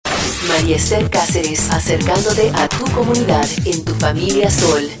María Esther Cáceres, acercándote a tu comunidad en tu familia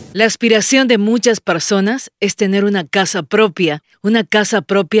Sol. La aspiración de muchas personas es tener una casa propia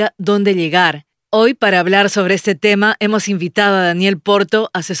donde llegar. Hoy, para hablar sobre este tema, hemos invitado a Daniel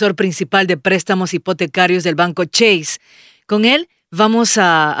Porto, asesor principal de préstamos hipotecarios del Banco Chase. Con él vamos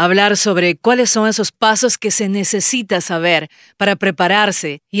a hablar sobre cuáles son esos pasos que se necesita saber para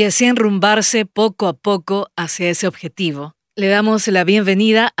prepararse y así enrumbarse poco a poco hacia ese objetivo. Le damos la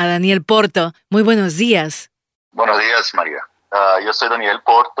bienvenida a Daniel Porto. Muy buenos días. Buenos días, María. Yo soy Daniel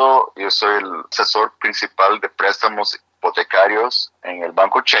Porto, yo soy el asesor principal de préstamos hipotecarios en el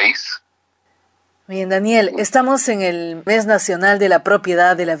Banco Chase. Bien, Daniel, estamos en el Mes Nacional de la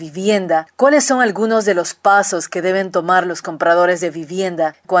Propiedad de la Vivienda. ¿Cuáles son algunos de los pasos que deben tomar los compradores de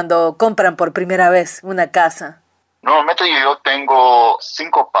vivienda cuando compran por primera vez una casa? Normalmente yo tengo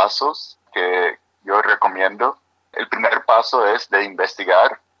 5 pasos que yo recomiendo. El primer paso es de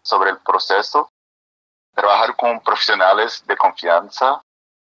investigar sobre el proceso, trabajar con profesionales de confianza,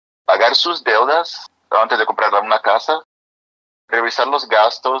 pagar sus deudas antes de comprar una casa, revisar los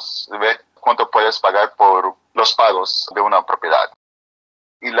gastos, ver cuánto puedes pagar por los pagos de una propiedad.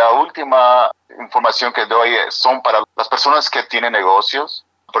 Y la última información que doy son para las personas que tienen negocios,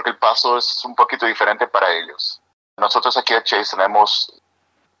 porque el paso es un poquito diferente para ellos. Nosotros aquí en Chase tenemos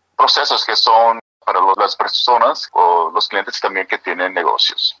procesos que son para las personas o los clientes también que tienen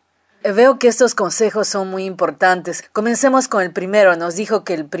negocios. Veo que estos consejos son muy importantes. Comencemos con el primero. Nos dijo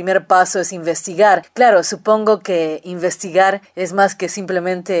que el primer paso es investigar. Claro, supongo que investigar es más que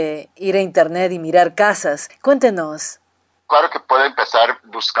simplemente ir a internet y mirar casas. Cuéntenos. Claro que puede empezar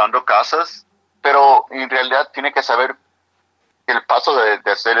buscando casas, pero en realidad tiene que saber el paso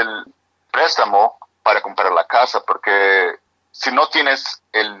de hacer el préstamo para comprar la casa, porque si no tienes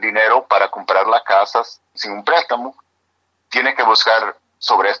el dinero para comprar la casa sin un préstamo, tiene que buscar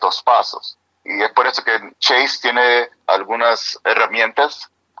sobre estos pasos. Y es por eso que Chase tiene algunas herramientas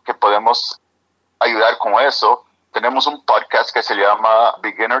que podemos ayudar con eso. Tenemos un podcast que se llama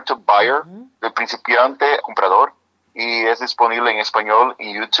Beginner to Buyer, de principiante a comprador, y es disponible en español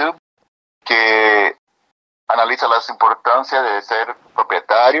en YouTube, que analiza las importancias de ser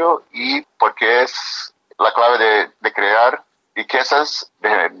propietario y por qué es la clave de crear riquezas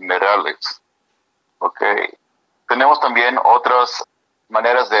generales. Okay. Tenemos también otras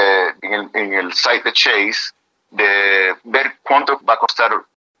maneras en el site de Chase de ver cuánto va a costar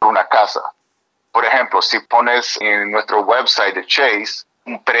una casa. Por ejemplo, si pones en nuestro website de Chase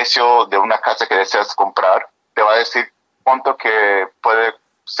un precio de una casa que deseas comprar, te va a decir cuánto que puede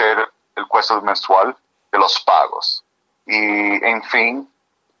ser el costo mensual de los pagos. Y, en fin,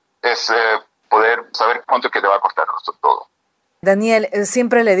 es poder saber cuánto que te va a costar todo. Daniel,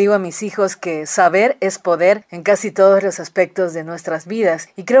 siempre le digo a mis hijos que saber es poder en casi todos los aspectos de nuestras vidas.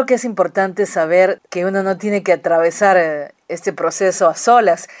 Y creo que es importante saber que uno no tiene que atravesar este proceso a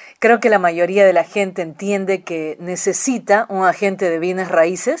solas. Creo que la mayoría de la gente entiende que necesita un agente de bienes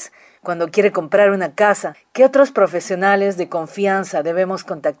raíces cuando quiere comprar una casa. ¿Qué otros profesionales de confianza debemos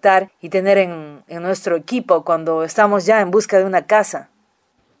contactar y tener en nuestro equipo cuando estamos ya en busca de una casa?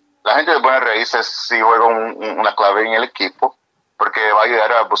 La gente de bienes raíces sí juega una clave en el equipo, porque va a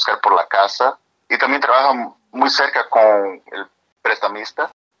ayudar a buscar por la casa y también trabaja muy cerca con el prestamista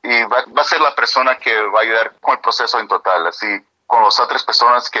y va a ser la persona que va a ayudar con el proceso en total, así con las otras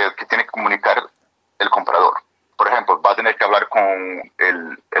personas que tiene que comunicar el comprador. Por ejemplo, va a tener que hablar con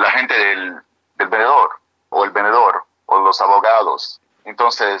el agente del vendedor o el vendedor o los abogados.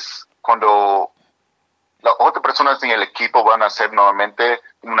 Entonces, cuando las otras personas en el equipo van a ser normalmente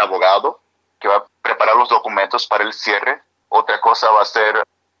un abogado que va a preparar los documentos para el cierre. Otra cosa va a ser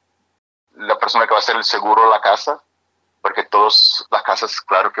la persona que va a hacer el seguro de la casa, porque todas las casas,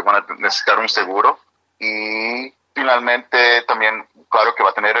 claro, que van a necesitar un seguro. Y finalmente también, claro, que va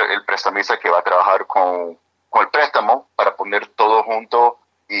a tener el prestamista que va a trabajar con el préstamo para poner todo junto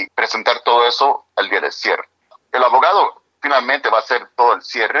y presentar todo eso al día del cierre. El abogado finalmente va a hacer todo el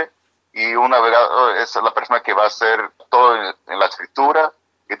cierre y un abogado es la persona que va a hacer todo en la escritura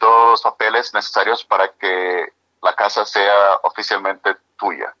y todos los papeles necesarios para que la casa sea oficialmente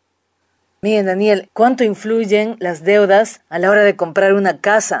tuya. Bien, Daniel, ¿cuánto influyen las deudas a la hora de comprar una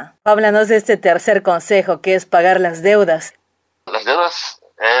casa? Háblanos de este tercer consejo, que es pagar las deudas. Las deudas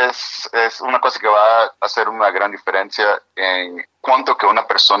es una cosa que va a hacer una gran diferencia en cuánto que una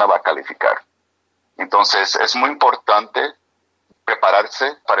persona va a calificar. Entonces, es muy importante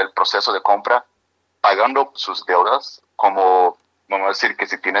prepararse para el proceso de compra pagando sus deudas, como vamos a decir que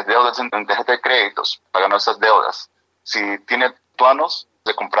si tienes deudas en tarjeta de créditos, pagando esas deudas. Si tienes planos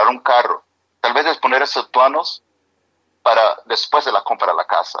de comprar un carro, tal vez es poner esos planos para después de la compra de la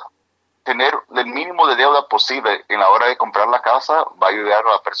casa. tener el mínimo de deuda posible en la hora de comprar la casa va a ayudar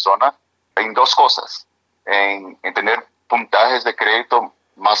a la persona en dos cosas, en tener puntajes de crédito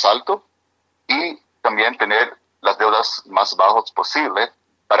más alto y también tener las deudas más bajas posible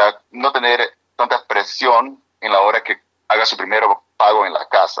para no tener tanta presión en la hora que haga su primer pago en la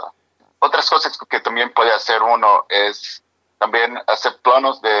casa. Otras cosas que también puede hacer uno es también hacer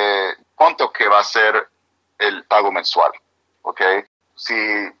planos de cuánto que va a ser el pago mensual, ¿ok? Si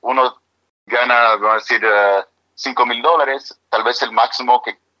uno gana, vamos a decir, $5,000, tal vez el máximo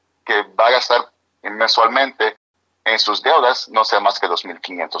que va a gastar mensualmente en sus deudas no sea más que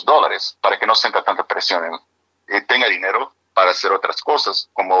 $2,500, para que no sienta tanta presión y tenga dinero para hacer otras cosas,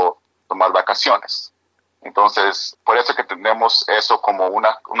 como tomar vacaciones. Entonces, por eso que tenemos eso como una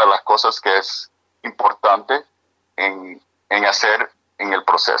de las cosas que es importante en hacer en el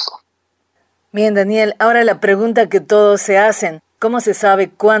proceso. Bien, Daniel, ahora la pregunta que todos se hacen, ¿cómo se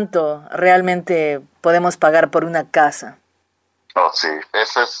sabe cuánto realmente podemos pagar por una casa? Oh, sí,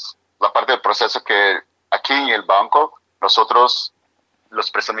 esa es la parte del proceso que aquí en el banco nosotros,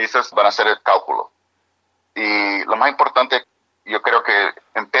 los prestamistas, van a hacer el cálculo. Y lo más importante, yo creo que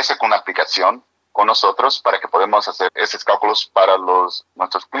empiece con una aplicación con nosotros para que podamos hacer esos cálculos para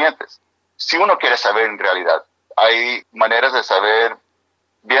nuestros clientes. Si uno quiere saber en realidad, hay maneras de saber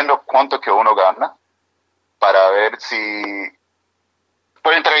viendo cuánto que uno gana para ver si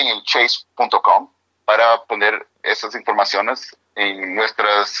puede entrar en el chase.com para poner esas informaciones en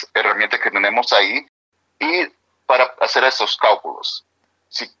nuestras herramientas que tenemos ahí y para hacer esos cálculos.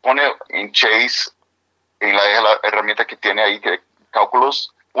 Si pone en Chase, en la herramienta que tiene ahí de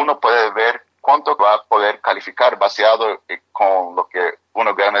cálculos, uno puede ver cuánto va a poder calificar basado con lo que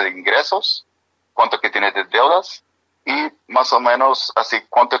uno gana de ingresos, cuánto que tiene de deudas y más o menos así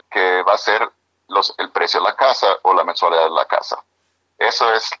cuánto que va a ser el precio de la casa o la mensualidad de la casa.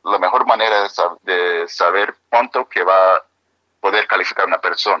 Eso es la mejor manera de saber cuánto que va a poder calificar una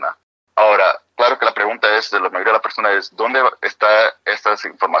persona. Ahora, claro que la pregunta es, de la mayoría de las personas es, ¿dónde están estas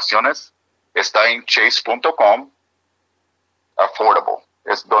informaciones? Está en chase.com, affordable,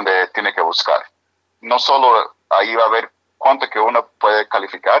 es donde tiene que buscar. No solo ahí va a ver cuánto que uno puede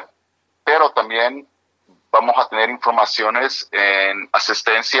calificar, pero también vamos a tener informaciones en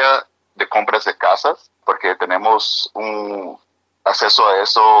asistencia de compras de casas, porque tenemos un acceso a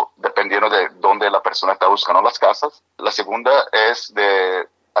eso dependiendo de dónde la persona está buscando las casas. La segunda es de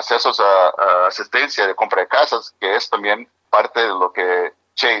accesos a asistencia de compra de casas, que es también parte de lo que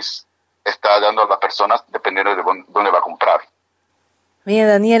Chase está dando a las personas dependiendo de dónde va a comprar. Bien,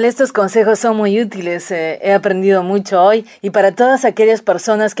 Daniel, estos consejos son muy útiles. He aprendido mucho hoy. Y para todas aquellas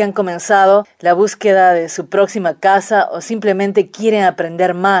personas que han comenzado la búsqueda de su próxima casa o simplemente quieren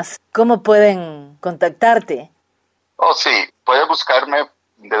aprender más, ¿cómo pueden contactarte? Oh, sí, puede buscarme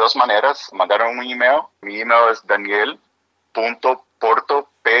de dos maneras. Mandar un email. Mi email es daniel.porto, porto,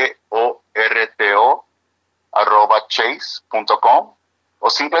 @chase.com, o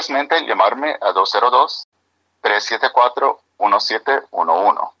simplemente llamarme a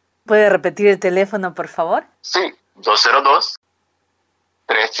 202-374-1711. ¿Puede repetir el teléfono, por favor? Sí,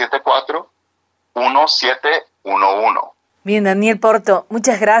 202-374-1711. Bien, Daniel Porto,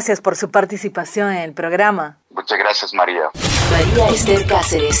 muchas gracias por su participación en el programa. Muchas gracias, María. María Esther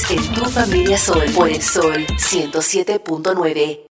Cáceres, en Tu Familia Sol, por el Sol 107.9.